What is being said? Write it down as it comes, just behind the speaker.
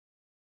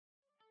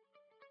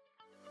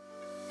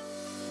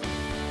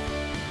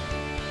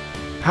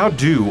How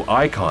do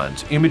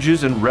icons,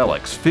 images, and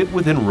relics fit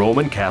within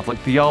Roman Catholic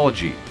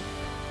theology?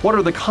 What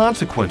are the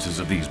consequences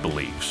of these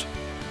beliefs?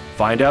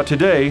 Find out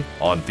today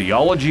on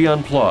Theology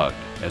Unplugged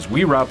as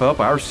we wrap up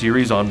our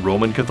series on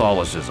Roman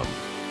Catholicism.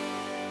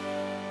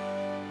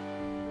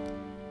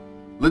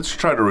 Let's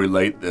try to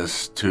relate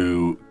this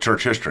to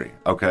church history,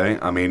 okay?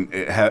 I mean,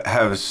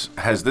 has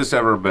this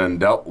ever been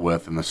dealt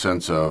with in the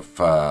sense of,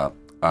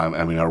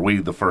 are we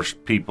the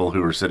first people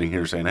who are sitting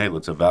here saying, hey,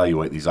 let's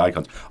evaluate these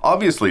icons?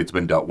 Obviously, it's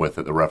been dealt with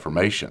at the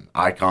Reformation.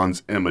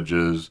 Icons,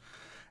 images,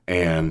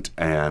 and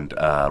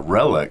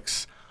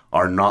relics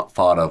are not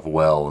thought of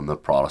well in the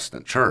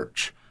Protestant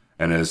church.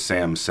 And as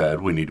Sam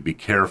said, we need to be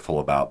careful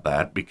about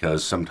that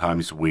because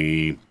sometimes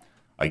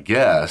I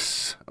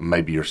guess,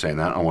 maybe you're saying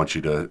that. I want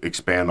you to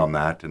expand on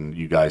that and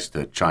you guys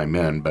to chime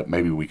in, but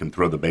maybe we can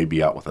throw the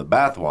baby out with the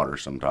bathwater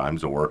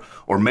sometimes, or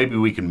maybe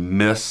we can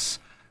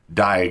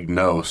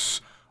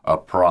misdiagnose a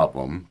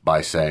problem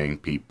by saying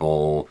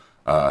people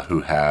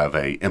who have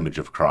a image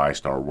of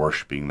Christ are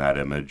worshiping that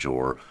image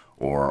or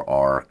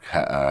are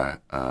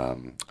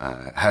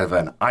have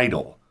an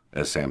idol,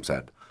 as Sam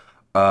said.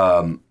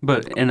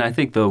 And I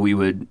think, though, we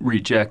would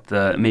reject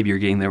maybe you're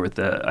getting there with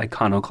the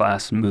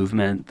iconoclast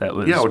movement that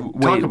was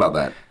talk about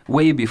that.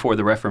 Way before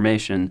the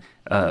Reformation.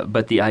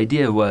 But the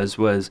idea was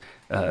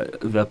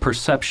the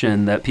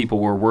perception that people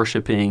were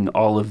worshiping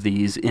all of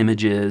these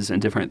images and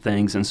different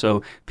things. And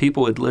so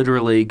people would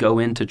literally go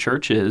into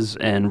churches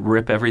and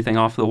rip everything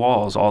off the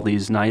walls, all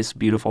these nice,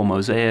 beautiful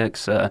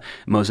mosaics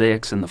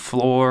in the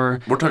floor.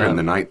 We're talking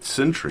the 9th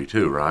century,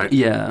 too, right?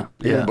 Yeah.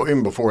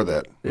 Even before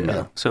that.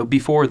 Yeah. So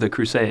before the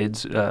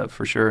Crusades,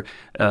 for sure,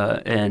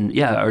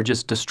 are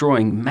just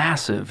destroying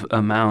massive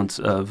amounts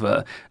of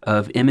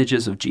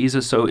images of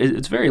Jesus. So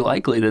it's very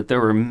likely that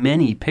there were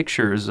many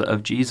pictures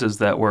of Jesus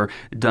that were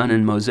done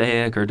in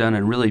mosaic or done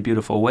in really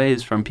beautiful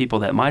ways from people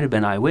that might have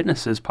been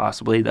eyewitnesses,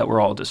 possibly, that were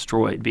all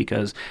destroyed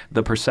because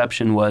the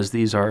perception was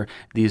these are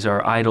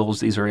idols,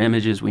 these are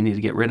images, we need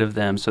to get rid of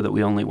them so that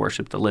we only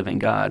worship the living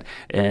God.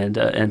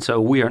 And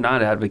so we are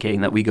not advocating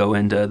that we go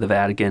into the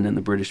Vatican and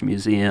the British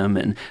Museum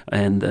and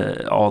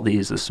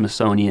the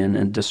Smithsonian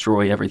and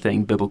destroy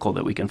everything biblical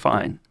that we can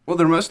find. Well,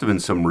 there must have been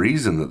some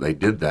reason that they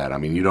did that. I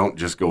mean, you don't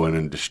just go in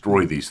and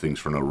destroy these things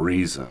for no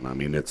reason. I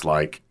mean, it's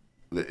like,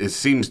 it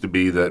seems to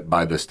be that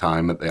by this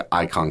time, the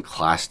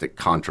iconoclastic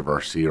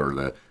controversy,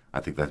 I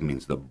think that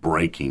means the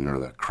breaking or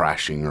the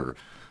crashing or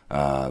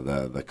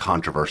the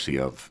controversy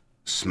of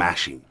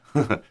smashing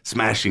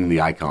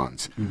the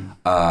icons.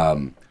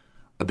 Mm-hmm.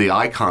 The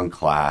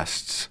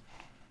iconoclasts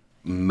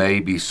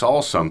maybe saw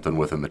something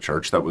within the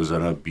church that was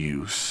an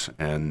abuse,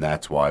 and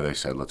that's why they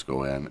said, let's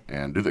go in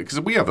and do that.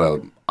 Because we have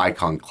an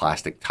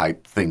iconoclastic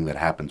type thing that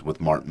happens with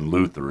Martin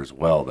Luther as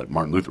well, that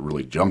Martin Luther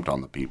really jumped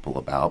on the people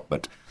about.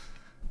 But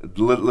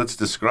let's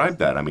describe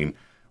that. I mean,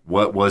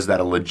 what was that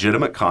a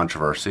legitimate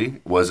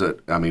controversy? Was it?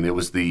 I mean, it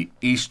was the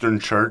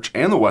Eastern Church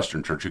and the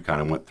Western Church who kind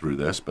of went through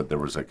this, but there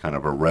was a kind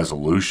of a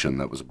resolution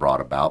that was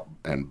brought about,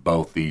 and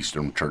both the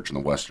Eastern Church and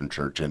the Western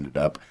Church ended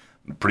up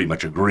pretty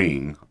much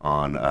agreeing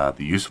on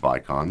the use of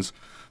icons.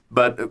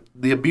 But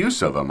the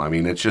abuse of them, I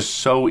mean, it's just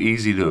so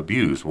easy to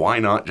abuse. Why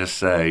not just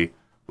say,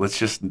 let's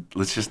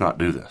just not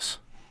do this?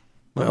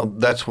 Well,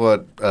 that's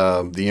what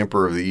the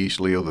Emperor of the East,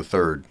 Leo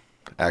III,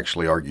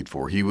 actually argued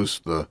for. He was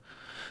the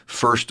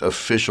first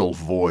official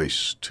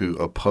voice to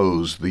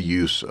oppose the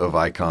use of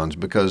icons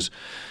because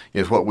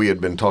it's what we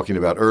had been talking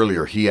about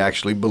earlier. He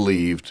actually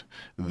believed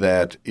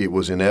that it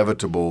was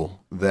inevitable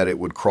that it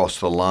would cross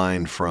the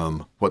line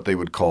from what they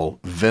would call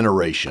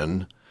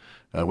veneration,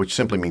 which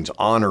simply means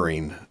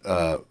honoring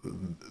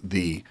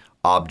the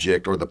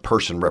object or the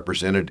person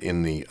represented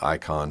in the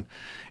icon,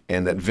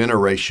 and that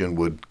veneration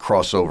would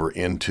cross over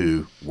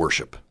into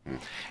worship.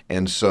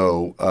 And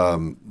so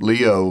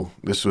Leo,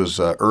 this was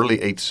early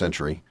 8th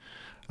century,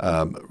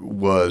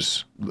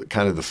 was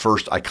kind of the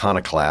first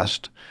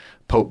iconoclast.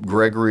 Pope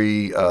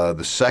Gregory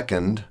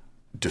II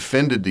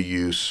defended the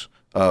use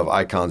of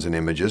icons and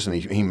images, and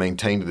he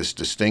maintained this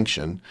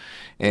distinction.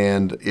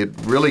 And it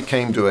really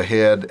came to a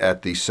head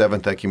at the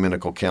Seventh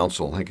Ecumenical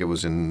Council. I think it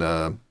was in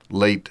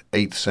late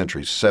 8th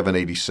century,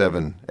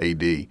 787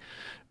 A.D.,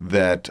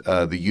 that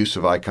the use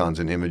of icons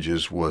and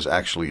images was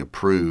actually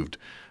approved.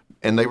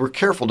 And they were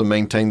careful to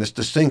maintain this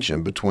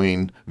distinction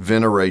between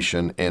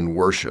veneration and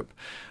worship.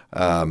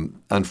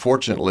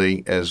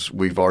 Unfortunately, as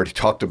we've already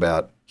talked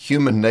about,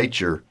 human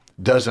nature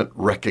doesn't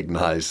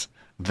recognize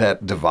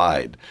that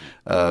divide.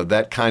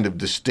 That kind of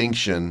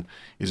distinction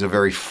is a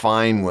very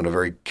fine one, a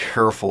very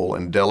careful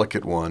and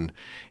delicate one.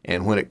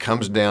 And when it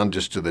comes down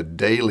just to the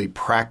daily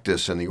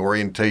practice and the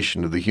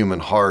orientation of the human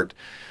heart,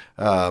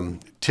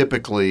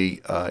 typically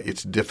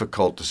it's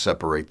difficult to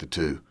separate the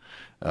two.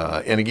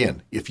 And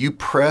again, if you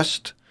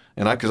pressed,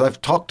 because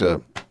I've talked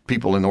to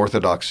people in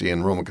Orthodoxy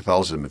and Roman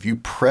Catholicism, if you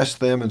press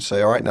them and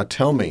say, all right, now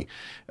tell me,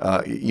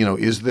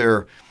 is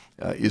there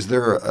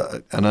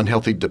an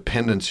unhealthy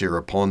dependence here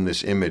upon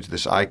this image,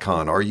 this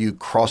icon? Are you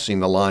crossing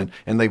the line?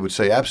 And they would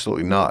say,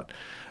 absolutely not.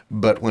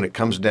 But when it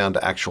comes down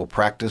to actual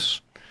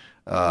practice,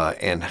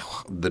 and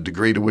the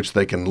degree to which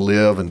they can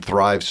live and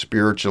thrive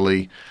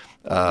spiritually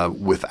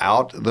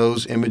without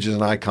those images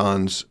and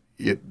icons,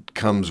 it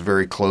comes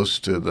very close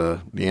to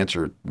the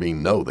answer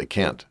being no, they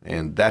can't.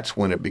 And that's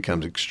when it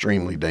becomes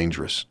extremely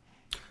dangerous.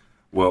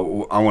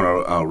 Well, I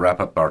want to wrap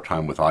up our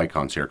time with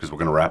icons here because we're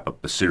going to wrap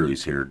up the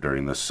series here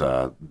during this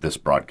this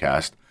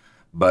broadcast.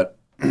 But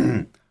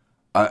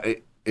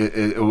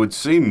it would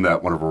seem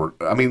that whenever,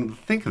 I mean,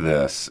 think of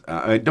this.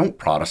 Don't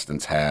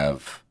Protestants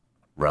have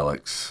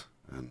relics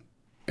and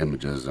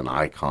images and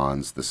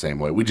icons the same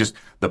way?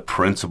 The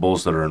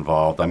principles that are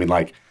involved. I mean,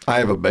 like, I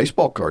have a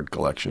baseball card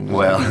collection.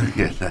 Well,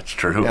 yeah, that's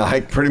true. Yeah, I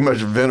pretty much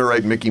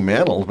venerate Mickey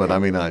Mantle, but I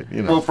mean,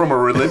 Well, from a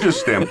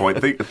religious standpoint,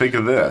 think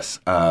of this.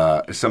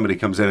 Somebody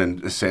comes in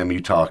and, Sam, you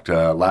talked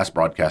last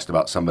broadcast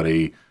about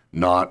somebody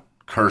not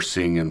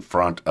cursing in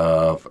front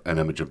of an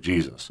image of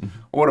Jesus. Mm-hmm.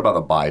 Well, what about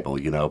the Bible?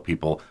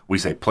 We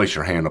say, place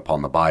your hand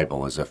upon the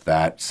Bible as if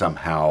that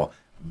somehow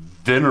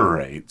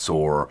venerates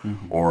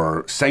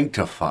or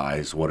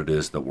sanctifies what it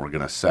is that we're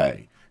going to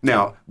say.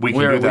 Now, we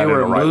can do that in the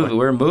right way.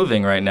 We're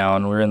moving right now,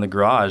 and we're in the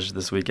garage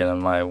this weekend, and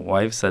my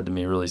wife said to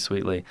me really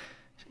sweetly,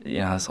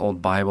 this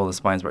old Bible, the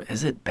spine's broken.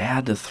 Is it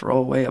bad to throw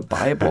away a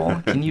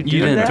Bible? Can you do that?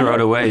 You didn't throw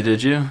it away,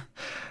 did you?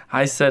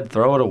 I said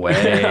throw it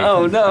away.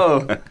 Oh,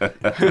 no.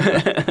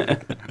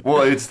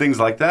 Well, it's things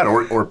like that.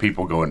 Or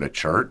people go into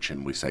church,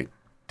 and we say,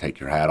 take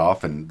your hat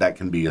off, and that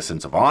can be a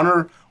sense of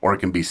honor, or it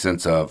can be a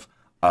sense of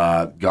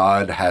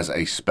God has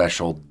a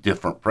special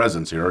different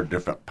presence here, a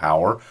different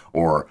power,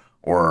 or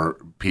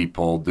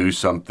people do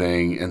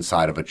something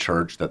inside of a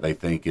church that they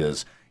think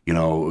is,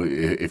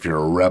 if you're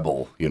a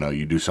rebel,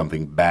 you do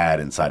something bad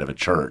inside of a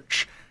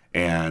church,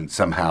 and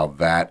somehow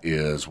that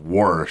is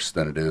worse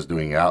than it is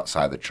doing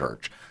outside the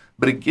church.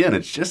 But again,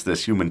 it's just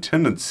this human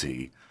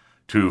tendency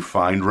to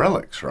find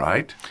relics,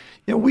 right?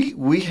 Yeah,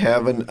 we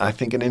have I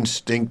think an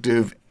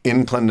instinctive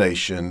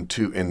inclination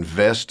to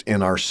invest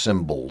in our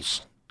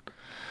symbols.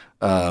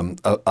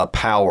 A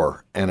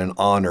power and an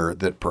honor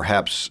that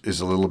perhaps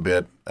is a little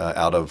bit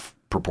out of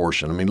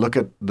proportion. I mean, look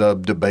at the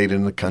debate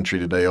in the country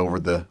today over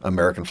the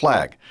American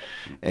flag.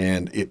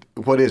 And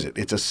what is it?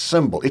 It's a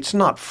symbol. It's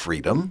not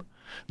freedom.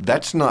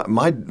 That's not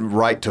my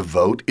right to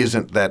vote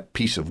isn't that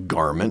piece of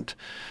garment,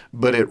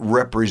 but it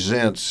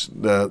represents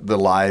the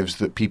lives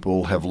that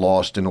people have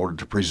lost in order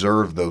to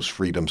preserve those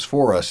freedoms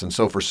for us. And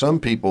so for some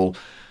people,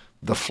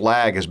 the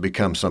flag has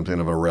become something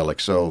of a relic.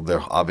 So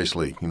there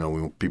obviously,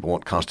 people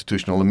want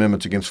constitutional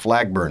amendments against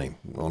flag burning,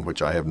 on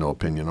which I have no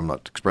opinion. I'm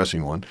not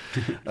expressing one.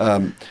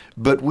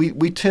 But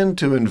we tend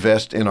to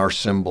invest in our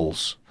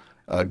symbols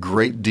a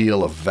great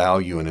deal of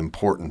value and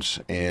importance.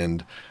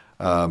 And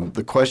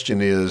the question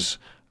is,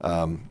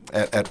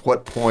 at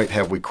what point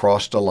have we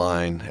crossed a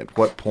line? At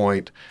what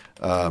point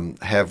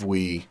have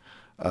we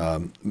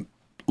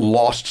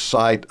lost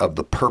sight of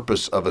the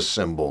purpose of a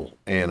symbol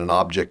and an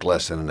object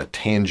lesson and a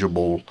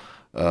tangible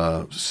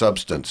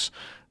substance?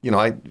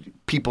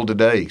 People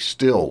today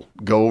still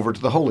go over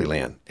to the Holy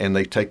Land and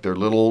they take their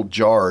little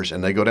jars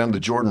and they go down the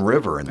Jordan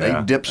River and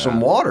they dip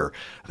some water.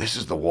 This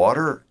is the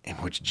water in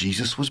which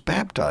Jesus was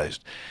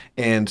baptized.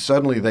 And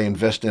suddenly they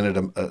invest in it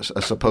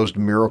a supposed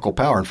miracle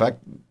power. In fact,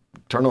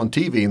 turn on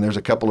TV and there's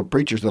a couple of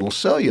preachers that'll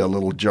sell you a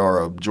little jar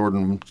of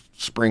Jordan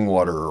spring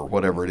water or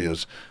whatever it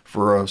is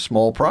for a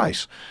small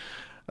price.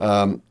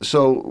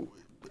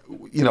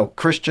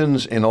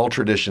 Christians in all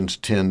traditions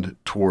tend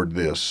toward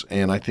this,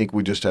 and I think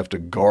we just have to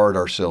guard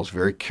ourselves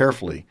very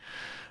carefully.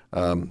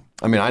 I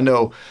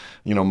know,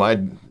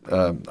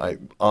 I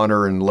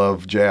honor and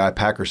love J.I.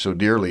 Packer so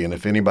dearly, and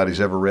if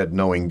anybody's ever read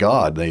Knowing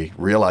God, they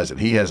realize that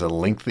he has a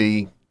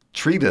lengthy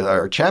treatise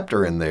or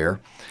chapter in there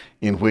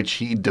in which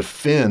he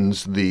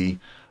defends the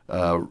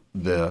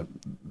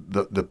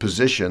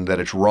position that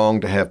it's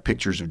wrong to have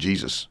pictures of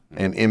Jesus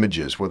and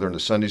images, whether in a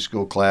Sunday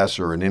school class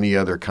or in any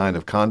other kind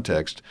of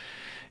context.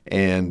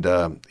 And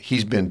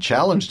he's been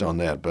challenged on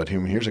that. But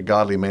here's a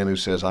godly man who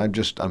says,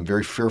 I'm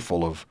very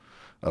fearful of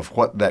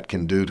what that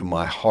can do to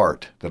my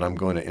heart, that I'm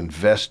going to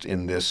invest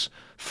in this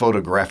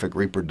photographic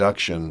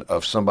reproduction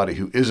of somebody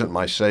who isn't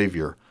my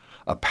Savior,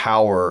 a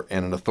power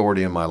and an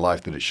authority in my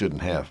life that it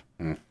shouldn't have.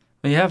 Mm.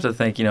 You have to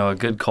think, a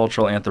good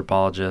cultural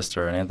anthropologist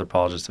or an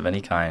anthropologist of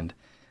any kind,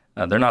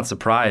 they're not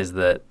surprised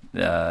that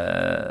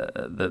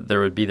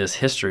there would be this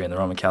history in the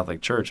Roman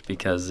Catholic Church,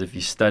 because if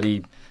you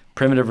study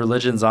primitive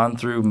religions on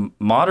through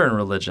modern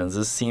religions,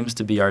 this seems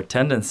to be our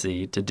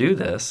tendency to do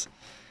this.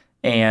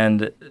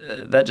 And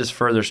that just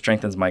further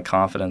strengthens my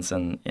confidence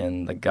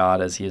in the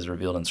God as he is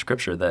revealed in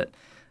Scripture,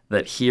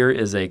 that here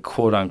is a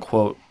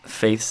quote-unquote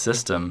faith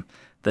system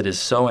that is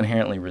so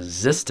inherently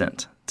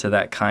resistant to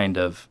that kind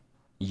of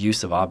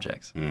use of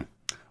objects. Mm.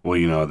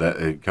 Well, that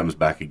it comes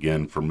back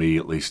again, for me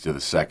at least, to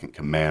the second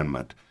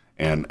commandment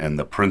and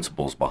the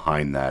principles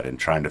behind that, and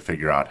trying to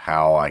figure out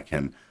how I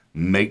can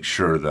make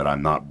sure that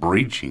I'm not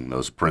breaching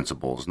those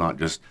principles, not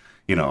just,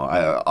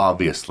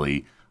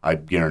 obviously I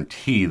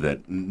guarantee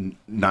that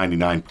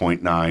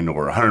 99.9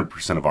 or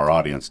 100% of our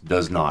audience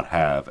does not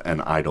have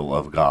an idol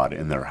of God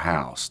in their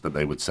house that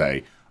they would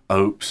say,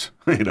 oops,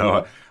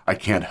 I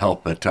can't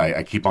help it.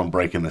 I keep on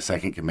breaking the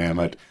second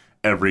commandment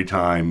every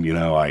time,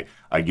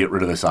 I get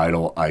rid of this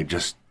idol. I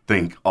just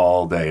think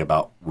all day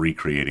about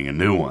recreating a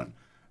new one.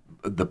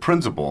 The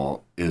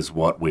principle is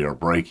what we are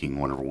breaking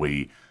whenever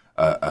we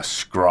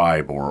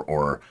ascribe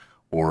or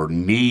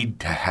need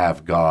to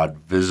have God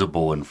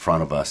visible in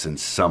front of us in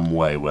some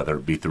way, whether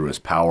it be through his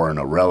power in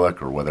a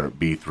relic or whether it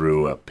be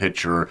through a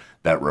picture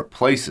that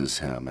replaces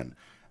him.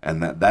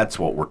 And that's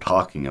what we're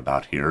talking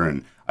about here.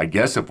 And I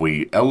guess if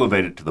we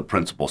elevate it to the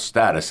principal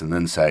status and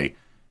then say,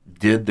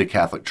 did the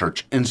Catholic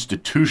Church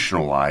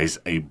institutionalize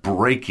a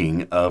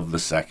breaking of the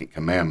second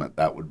commandment?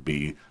 That would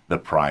be the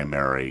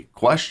primary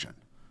question.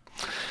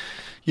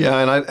 Yeah,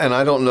 and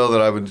I don't know that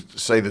I would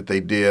say that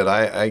they did.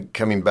 I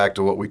coming back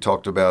to what we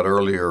talked about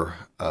earlier,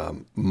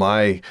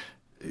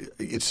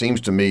 it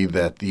seems to me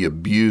that the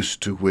abuse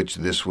to which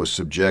this was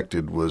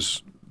subjected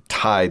was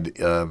tied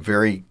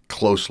very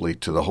closely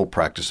to the whole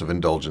practice of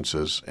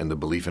indulgences and the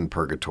belief in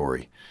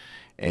purgatory.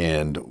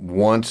 And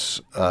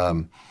once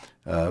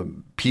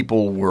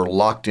people were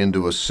locked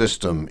into a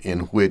system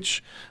in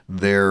which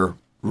their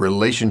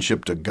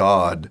relationship to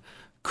God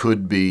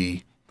could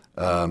be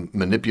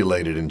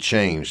manipulated and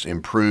changed,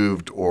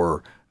 improved,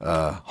 or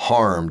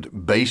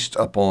harmed based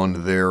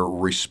upon their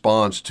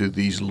response to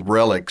these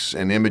relics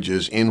and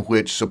images in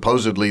which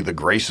supposedly the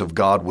grace of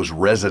God was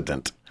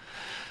resident.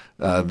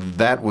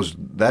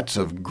 That's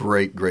of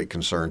great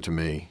concern to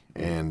me.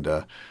 And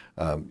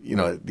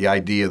the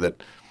idea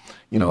that,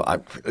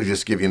 I'll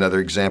just give you another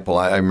example.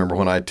 I remember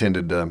when I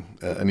attended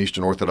an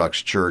Eastern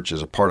Orthodox church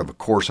as a part of a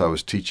course I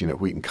was teaching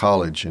at Wheaton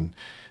College, and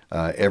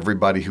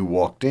everybody who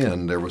walked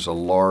in, there was a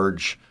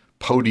large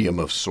podium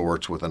of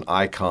sorts with an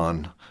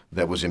icon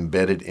that was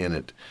embedded in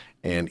it,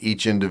 and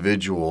each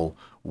individual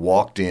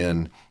walked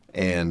in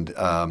and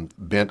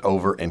bent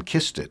over and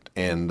kissed it,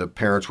 and the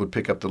parents would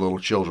pick up the little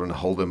children and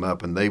hold them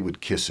up, and they would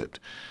kiss it,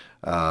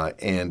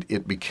 and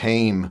it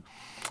became.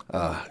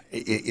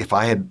 If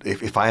I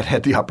had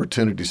had the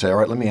opportunity to say, all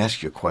right, let me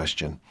ask you a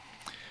question.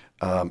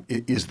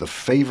 Is the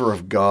favor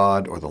of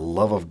God or the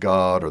love of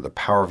God or the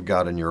power of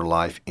God in your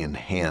life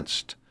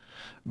enhanced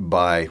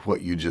by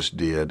what you just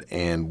did?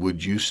 And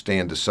would you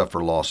stand to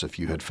suffer loss if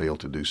you had failed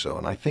to do so?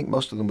 And I think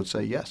most of them would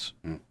say yes.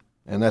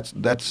 And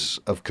that's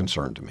of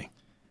concern to me.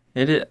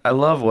 I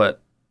love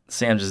what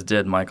Sam just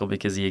did, Michael,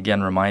 because he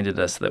again reminded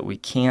us that we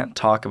can't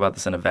talk about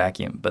this in a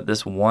vacuum, but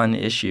this one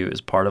issue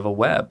is part of a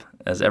web,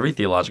 as every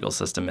theological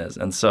system is.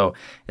 And so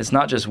it's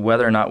not just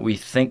whether or not we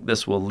think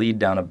this will lead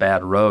down a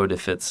bad road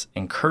if it's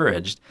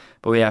encouraged,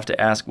 but we have to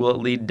ask, will it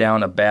lead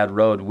down a bad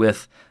road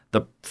with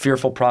the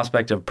fearful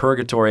prospect of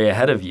purgatory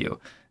ahead of you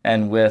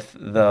and with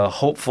the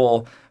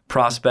hopeful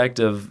prospect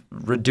of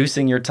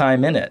reducing your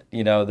time in it?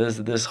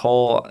 This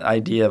whole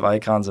idea of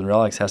icons and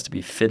relics has to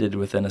be fitted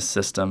within a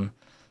system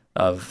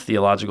of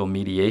theological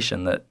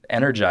mediation that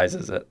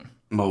energizes it.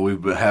 Well, we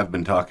have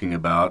been talking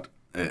about,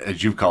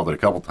 as you've called it a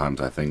couple times,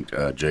 I think,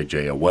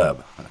 JJ, a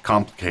web, a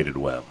complicated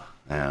web.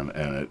 And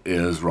it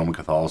is. Roman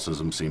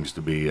Catholicism seems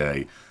to be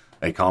a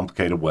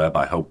complicated web.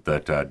 I hope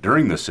that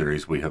during this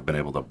series we have been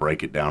able to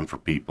break it down for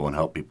people and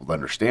help people to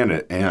understand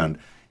it and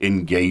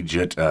engage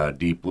it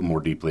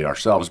more deeply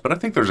ourselves. But I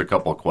think there's a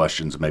couple of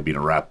questions maybe to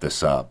wrap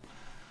this up.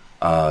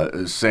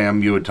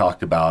 Sam, you had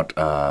talked about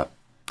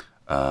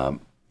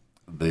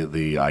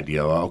the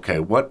idea, okay,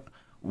 what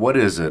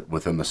is it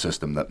within the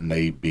system that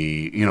may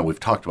be, we've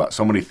talked about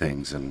so many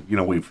things, and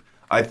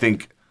I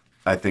think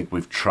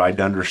we've tried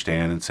to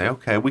understand and say,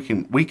 okay, we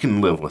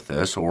can live with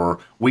this, or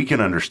we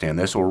can understand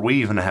this, or we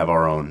even have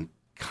our own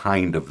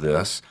kind of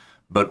this.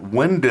 But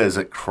when does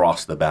it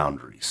cross the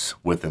boundaries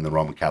within the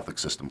Roman Catholic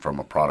system from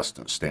a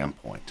Protestant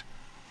standpoint?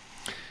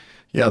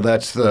 Yeah,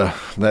 that's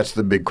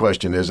the big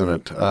question, isn't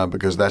it?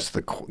 Because that's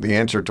the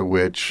answer to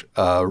which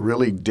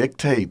really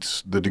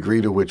dictates the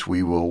degree to which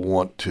we will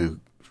want to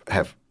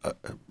have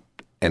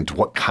and to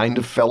what kind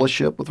of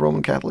fellowship with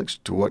Roman Catholics.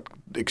 To what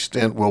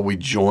extent will we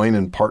join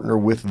and partner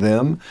with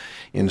them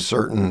in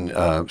certain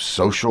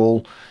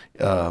social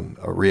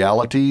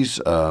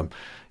realities?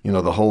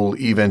 The whole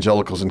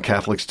Evangelicals and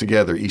Catholics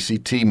Together,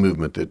 ECT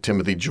movement that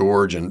Timothy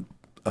George and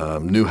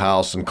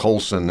Newhouse and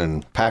Colson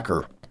and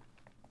Packer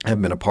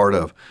have been a part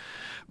of.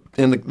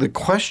 And the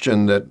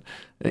question that,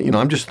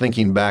 I'm just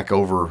thinking back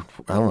over,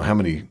 I don't know how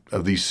many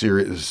of these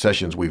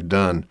sessions we've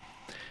done,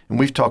 and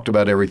we've talked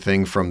about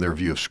everything from their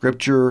view of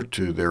Scripture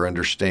to their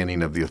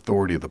understanding of the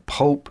authority of the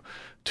Pope,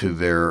 to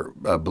their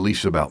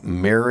beliefs about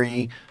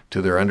Mary,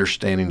 to their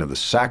understanding of the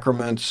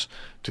sacraments,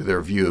 to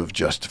their view of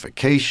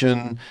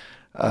justification,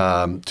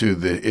 to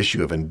the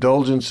issue of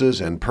indulgences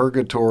and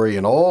purgatory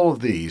and all of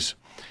these.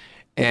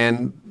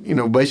 And,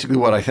 basically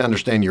what I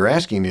understand you're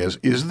asking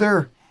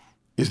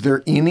is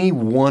there any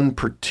one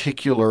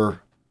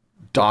particular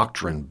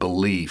doctrine,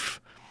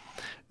 belief,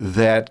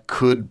 that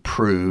could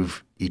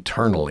prove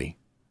eternally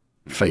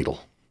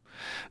fatal?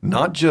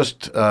 Not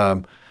just,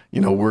 we're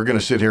going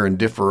to sit here and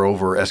differ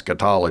over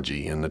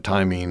eschatology and the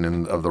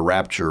timing of the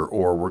rapture,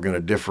 or we're going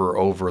to differ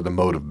over the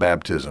mode of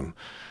baptism.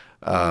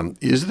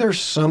 Is there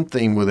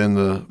something within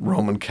the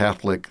Roman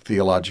Catholic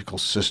theological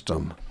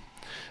system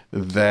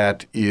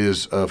that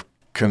is of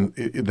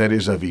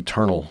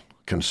eternal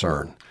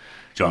concern?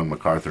 John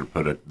MacArthur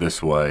put it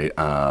this way,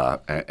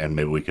 and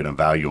maybe we can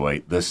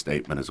evaluate this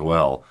statement as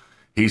well.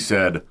 He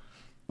said,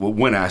 well,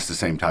 when asked the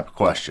same type of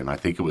question, I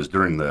think it was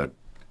during the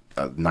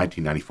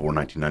 1994,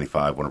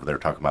 1995, whenever they were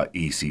talking about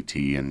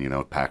ECT,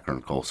 and, Packer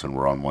and Colson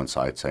were on one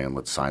side saying,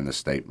 let's sign this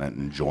statement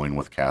and join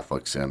with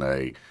Catholics in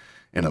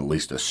at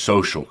least a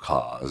social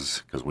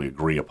cause, because we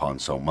agree upon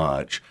so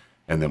much.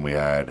 And then we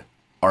had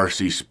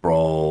R.C.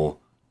 Sproul,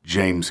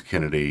 James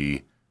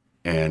Kennedy,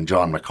 and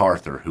John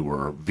MacArthur, who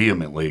were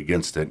vehemently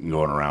against it and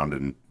going around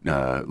and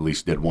at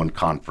least did one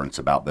conference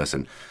about this.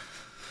 And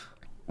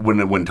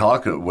when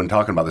talking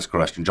about this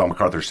question, John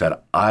MacArthur said,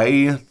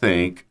 I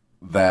think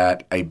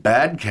that a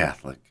bad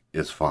Catholic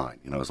is fine,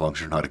 as long as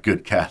you're not a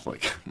good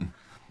Catholic.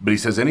 But he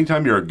says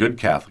anytime you're a good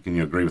Catholic and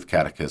you agree with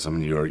catechism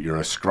and you're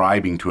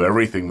ascribing to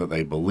everything that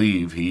they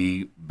believe,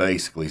 he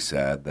basically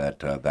said that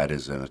that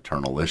is an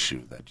eternal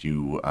issue, that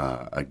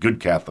a good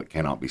Catholic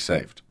cannot be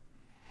saved.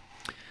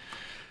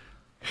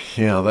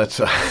 Yeah,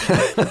 that's.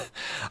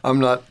 I'm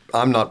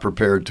not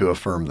prepared to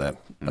affirm that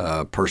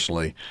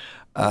personally,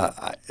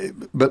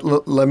 but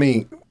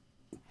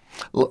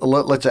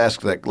let's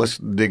ask that. Let's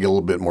dig a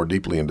little bit more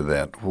deeply into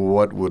that.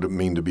 What would it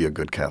mean to be a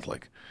good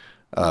Catholic?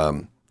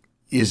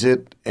 Is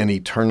it an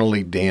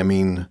eternally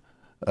damning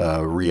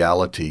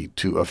reality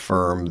to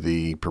affirm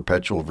the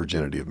perpetual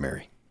virginity of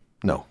Mary?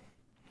 No.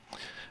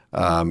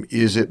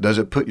 Does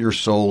it put your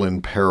soul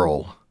in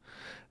peril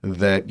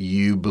that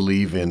you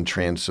believe in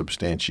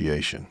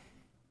transubstantiation?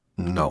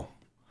 No.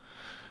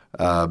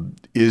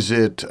 Is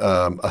it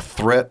a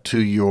threat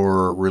to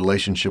your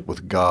relationship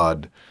with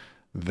God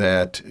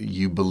that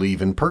you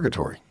believe in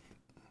purgatory?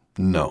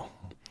 No.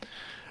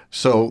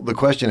 So the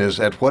question is,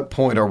 at what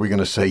point are we going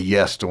to say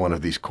yes to one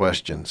of these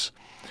questions?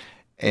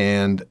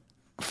 And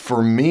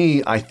for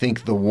me, I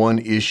think the one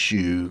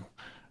issue,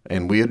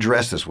 and we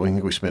addressed this, I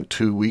think we spent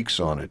 2 weeks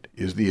on it,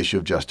 is the issue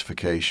of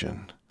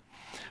justification.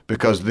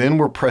 Because then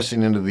we're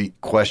pressing into the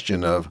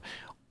question of,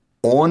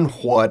 on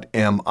what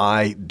am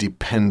I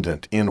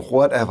dependent? In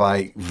what have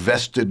I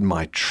vested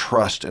my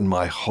trust and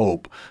my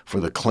hope for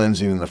the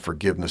cleansing and the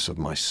forgiveness of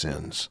my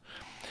sins?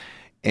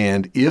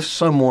 And if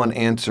someone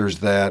answers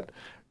that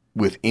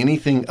with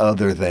anything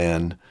other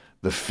than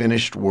the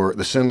finished work,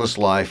 the sinless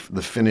life,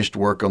 the finished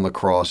work on the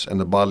cross, and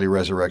the bodily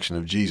resurrection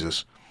of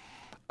Jesus,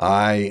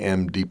 I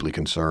am deeply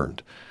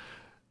concerned.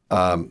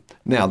 Now,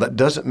 that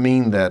doesn't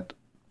mean that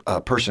a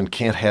person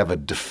can't have a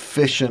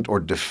deficient or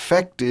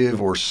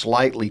defective or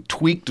slightly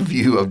tweaked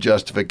view of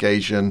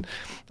justification.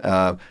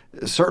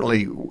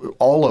 Certainly,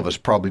 all of us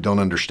probably don't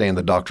understand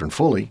the doctrine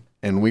fully,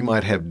 and we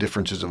might have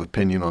differences of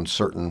opinion on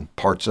certain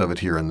parts of it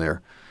here and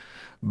there.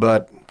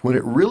 But when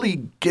it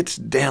really gets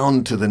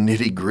down to the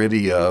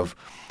nitty-gritty of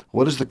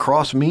what does the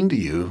cross mean to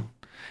you,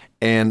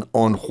 and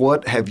on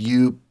what have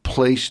you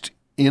placed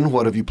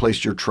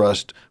your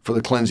trust for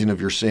the cleansing of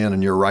your sin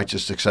and your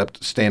righteous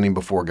standing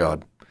before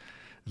God,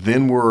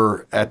 then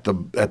we're at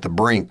the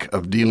brink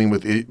of dealing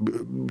with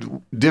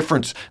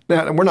difference.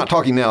 Now, we're not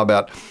talking now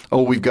about,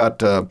 we've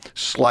got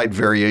slight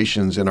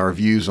variations in our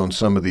views on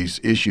some of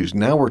these issues.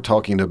 Now we're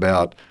talking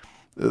about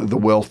the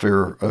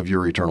welfare of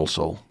your eternal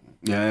soul.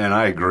 Yeah, and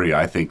I agree.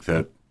 I think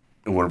that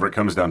whenever it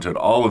comes down to it,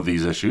 all of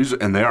these issues,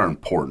 and they are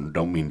important,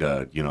 don't mean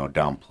to,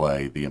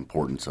 downplay the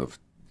importance of,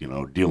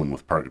 dealing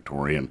with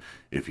purgatory. And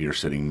if you're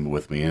sitting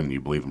with me and you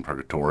believe in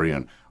purgatory,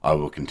 and I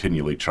will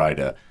continually try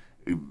to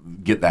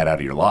get that out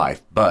of your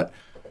life. But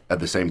at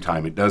the same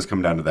time, it does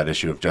come down to that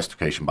issue of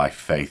justification by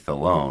faith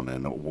alone.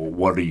 And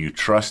what are you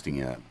trusting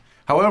in?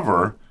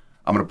 However,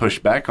 I'm going to push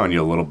back on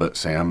you a little bit,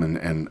 Sam,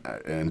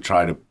 and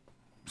try to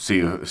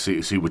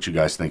see what you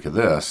guys think of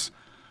this.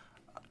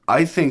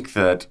 I think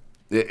that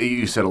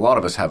you said a lot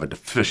of us have a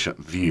deficient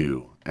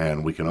view,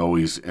 and we can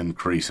always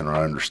increase in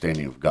our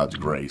understanding of God's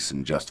grace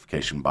and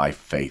justification by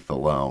faith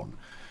alone.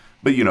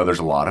 But, there's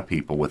a lot of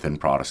people within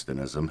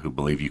Protestantism who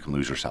believe you can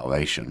lose your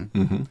salvation.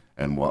 Mm-hmm.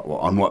 And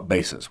on what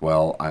basis?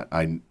 Well,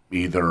 I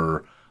need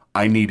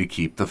to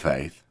keep the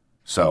faith,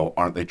 so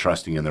aren't they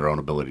trusting in their own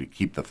ability to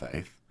keep the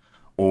faith?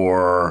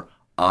 Or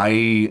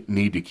I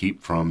need to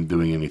keep from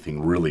doing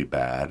anything really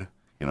bad.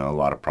 A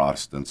lot of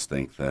Protestants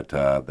think that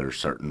there's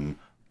certain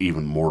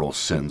even mortal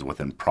sins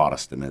within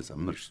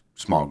Protestantism. There's a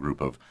small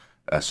group of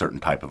a certain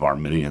type of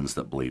Arminians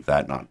that believe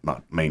that,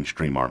 not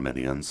mainstream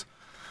Arminians.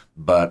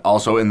 But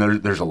also, and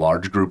there's a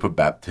large group of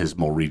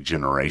baptismal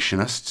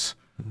regenerationists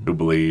who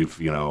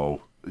believe,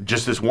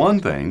 just this one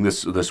thing,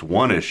 this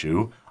one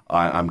issue,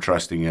 I'm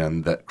trusting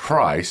in that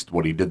Christ,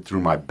 what he did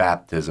through my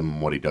baptism,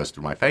 what he does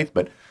through my faith,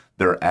 but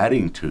they're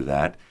adding to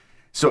that.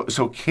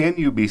 So can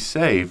you be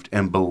saved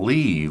and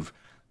believe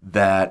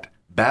that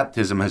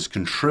baptism has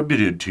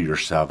contributed to your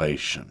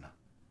salvation?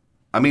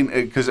 I mean,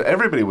 because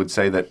everybody would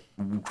say that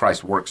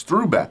Christ works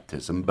through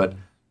baptism, but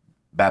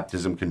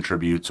baptism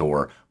contributes,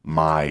 or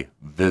my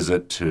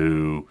visit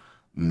to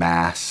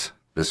Mass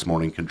this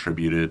morning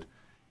contributed.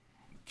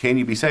 Can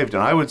you be saved?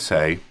 And I would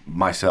say,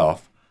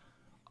 myself,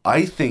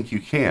 I think you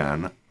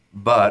can,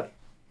 but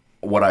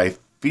what I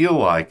feel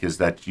like is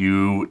that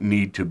you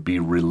need to be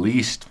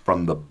released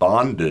from the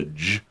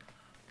bondage,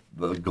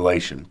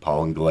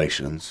 Paul in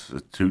Galatians,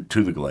 to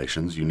the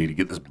Galatians. You need to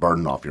get this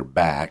burden off your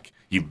back.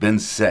 You've been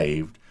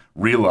saved.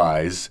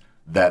 Realize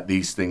that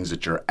these things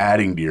that you're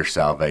adding to your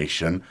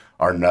salvation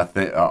are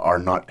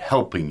not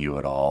helping you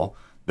at all.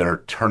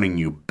 They're turning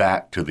you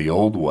back to the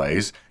old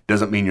ways.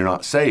 Doesn't mean you're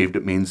not saved.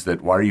 It means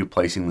that why are you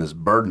placing this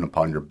burden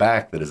upon your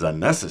back that is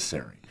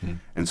unnecessary? Mm-hmm.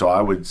 And so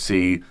I would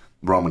see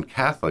Roman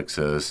Catholics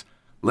as,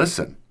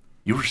 listen,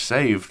 you were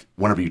saved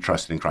whenever you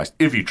trusted in Christ,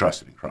 if you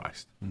trusted in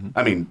Christ. Mm-hmm.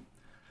 I mean,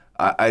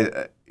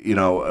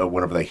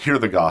 whenever they hear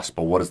the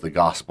gospel, what is the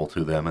gospel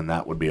to them? And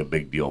that would be a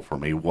big deal for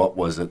me. What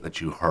was it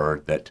that you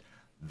heard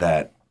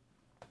that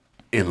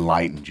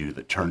enlightened you,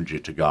 that turned you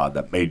to God,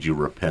 that made you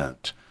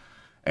repent?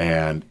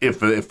 And if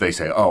they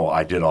say, oh,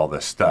 I did all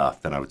this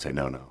stuff, then I would say,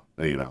 no,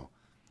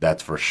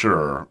 that's for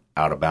sure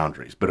out of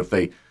boundaries. But if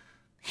they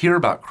hear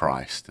about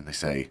Christ and they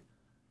say,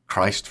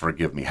 Christ,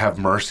 forgive me, have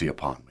mercy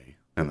upon me,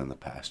 and then the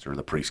pastor or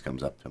the priest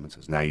comes up to them and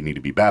says, now you need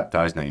to be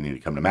baptized, now you need to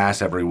come to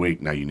Mass every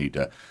week, now you need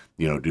to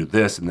do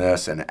this and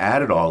this, and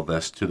added all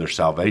this to their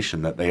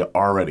salvation that they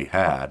already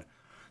had,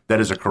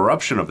 that is a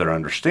corruption of their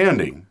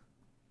understanding,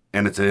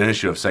 and it's an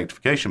issue of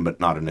sanctification, but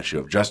not an issue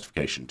of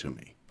justification to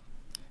me.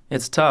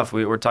 It's tough.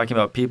 We're talking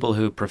about people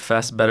who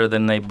profess better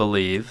than they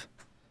believe,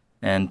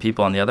 and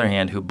people, on the other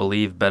hand, who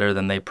believe better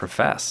than they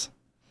profess.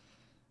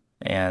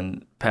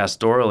 And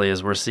pastorally,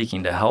 as we're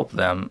seeking to help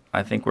them,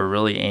 I think we're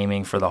really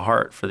aiming for the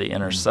heart, for the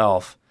inner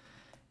self.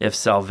 If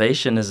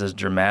salvation is as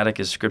dramatic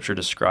as Scripture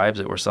describes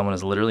it, where someone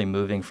is literally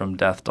moving from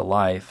death to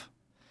life,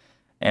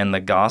 and the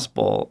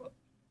gospel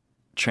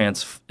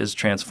is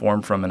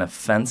transformed from an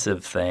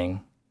offensive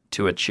thing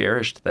to a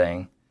cherished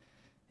thing,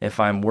 if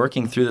I'm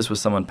working through this with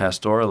someone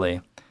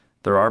pastorally,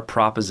 there are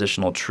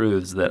propositional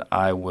truths that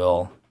I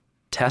will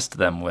test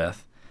them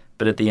with.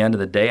 But at the end of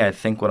the day, I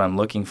think what I'm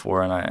looking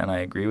for, and I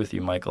agree with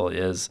you, Michael,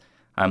 is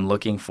I'm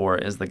looking for,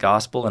 is the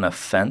gospel an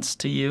offense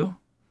to you,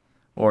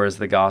 or is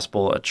the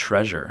gospel a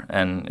treasure?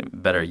 And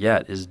better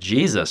yet, is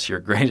Jesus your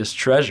greatest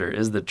treasure?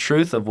 Is the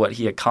truth of what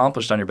he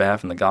accomplished on your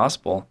behalf in the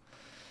gospel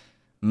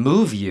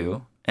move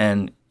you,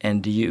 and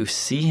do you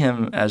see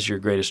him as your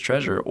greatest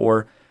treasure,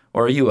 or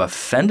are you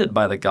offended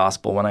by the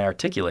gospel when I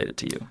articulate it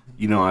to you?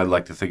 I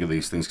like to think of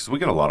these things because we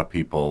get a lot of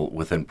people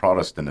within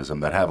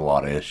Protestantism that have a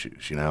lot of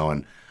issues,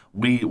 and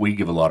we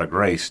give a lot of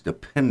grace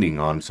depending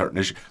on certain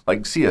issues,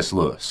 like C.S.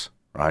 Lewis,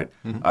 right?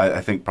 Mm-hmm.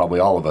 I think probably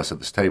all of us at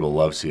this table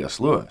love C.S.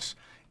 Lewis,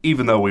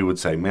 even though we would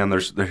say, man,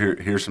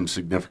 here's some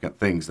significant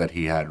things that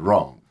he had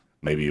wrong.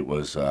 Maybe it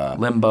was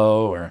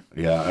limbo, or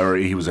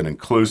he was an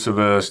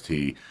inclusivist.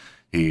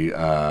 He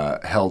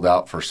held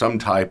out for some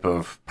type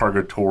of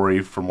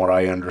purgatory, from what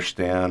I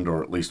understand,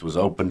 or at least was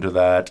open to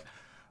that.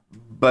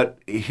 But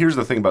here's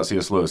the thing about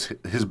C.S. Lewis.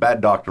 His bad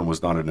doctrine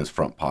was not in his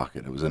front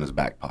pocket. It was in his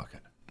back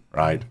pocket,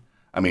 right?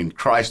 I mean,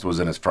 Christ was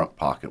in his front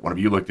pocket. Whenever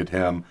you looked at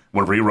him,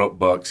 whenever he wrote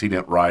books, he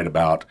didn't write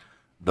about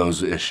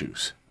those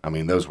issues. I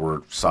mean, those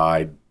were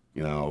side,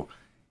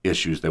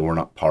 issues. They were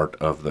not part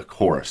of the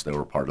chorus. They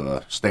were part of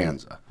the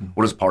stanza. Mm-hmm.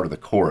 What is part of the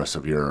chorus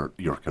of your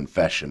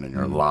confession and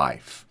your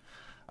life?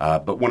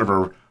 But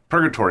whenever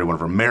purgatory,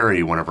 whenever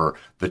Mary, whenever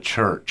the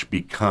church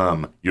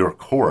become your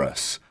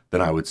chorus,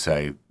 then I would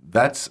say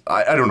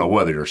I don't know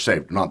whether you're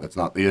saved or not. That's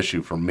not the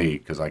issue for me,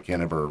 because I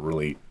can't ever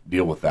really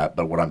deal with that.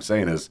 But what I'm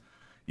saying is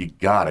you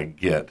got to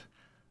get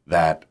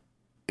that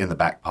in the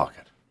back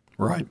pocket.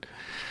 Right.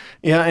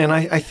 Yeah, and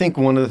I think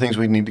one of the things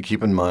we need to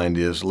keep in mind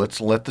is let's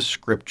let the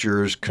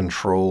Scriptures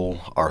control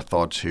our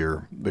thoughts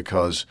here,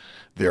 because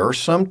there are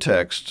some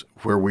texts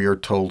where we are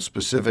told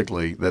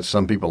specifically that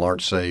some people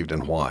aren't saved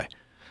and why.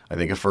 I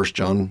think of 1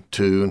 John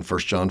 2 and 1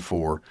 John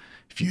 4.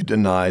 If you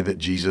deny that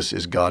Jesus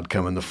is God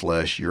come in the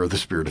flesh, you're the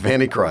spirit of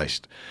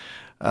Antichrist.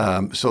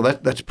 So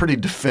that's pretty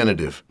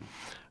definitive.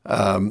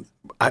 In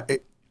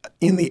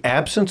the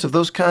absence of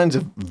those kinds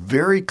of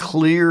very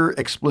clear,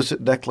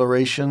 explicit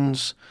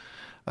declarations,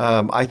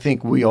 I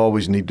think we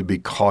always need to be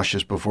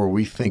cautious before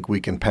we think we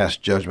can pass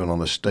judgment on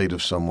the state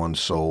of someone's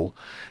soul.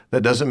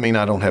 That doesn't mean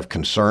I don't have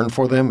concern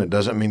for them. It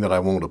doesn't mean that I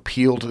won't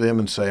appeal to them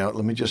and say,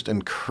 let me just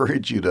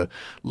encourage you to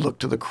look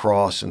to the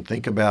cross and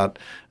think about,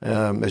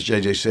 as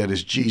JJ said,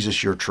 is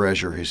Jesus your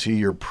treasure? Is he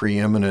your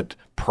preeminent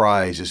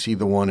prize? Is he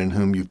the one in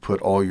whom you've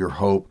put all your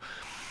hope?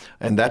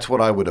 And that's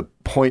what I would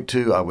point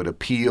to. I would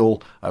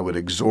appeal. I would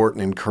exhort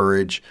and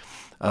encourage.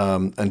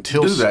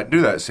 Until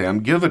do that, Sam.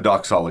 Give a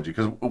doxology,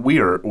 because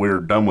we're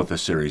done with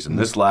this series, and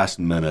this last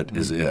minute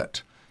is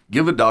it.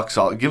 Give a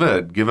doxology.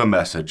 Give a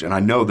message, and I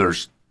know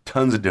there's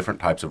tons of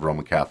different types of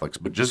Roman Catholics,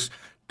 but just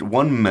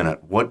 1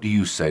 minute, what do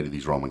you say to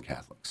these Roman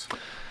Catholics?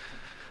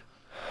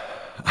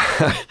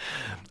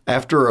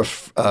 After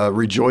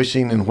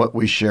rejoicing in what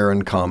we share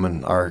in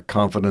common, our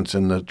confidence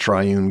in the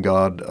triune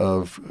God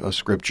of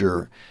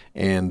Scripture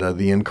and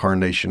the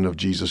incarnation of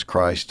Jesus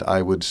Christ,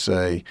 I would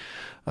say,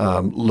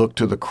 look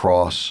to the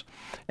cross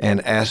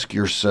and ask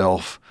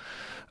yourself,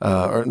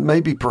 or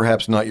maybe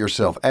perhaps not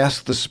yourself,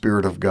 ask the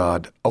Spirit of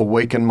God,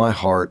 awaken my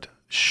heart,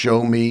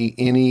 show me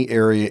any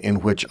area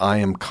in which I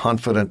am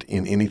confident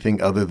in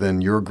anything other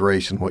than your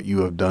grace and what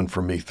you have done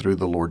for me through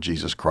the Lord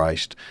Jesus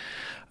Christ.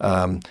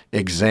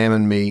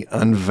 Examine me,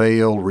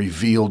 unveil,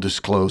 reveal,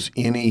 disclose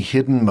any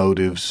hidden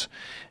motives,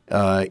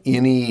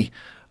 any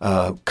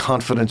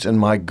confidence in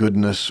my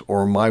goodness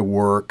or my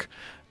work,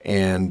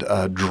 and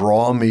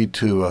draw me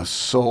to a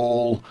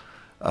soul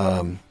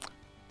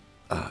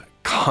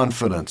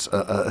confidence,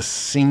 a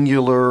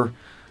singular,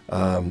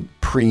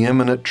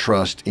 preeminent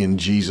trust in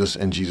Jesus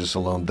and Jesus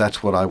alone.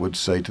 That's what I would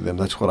say to them.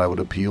 That's what I would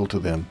appeal to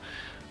them.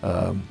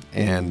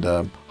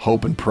 And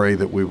hope and pray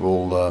that we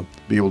will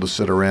be able to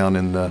sit around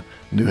in the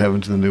new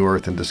heavens and the new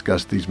earth and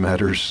discuss these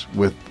matters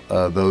with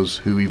those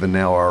who even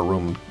now are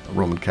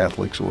Roman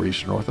Catholics or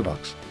Eastern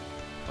Orthodox.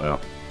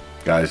 Well,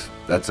 guys,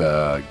 that's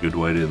a good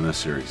way to end this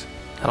series.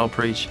 That'll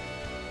preach.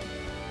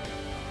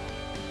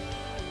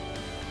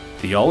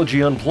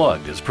 Theology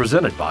Unplugged is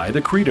presented by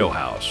the Credo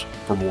House.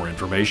 For more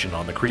information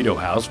on the Credo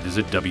House,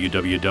 visit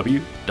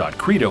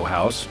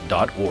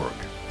www.credohouse.org.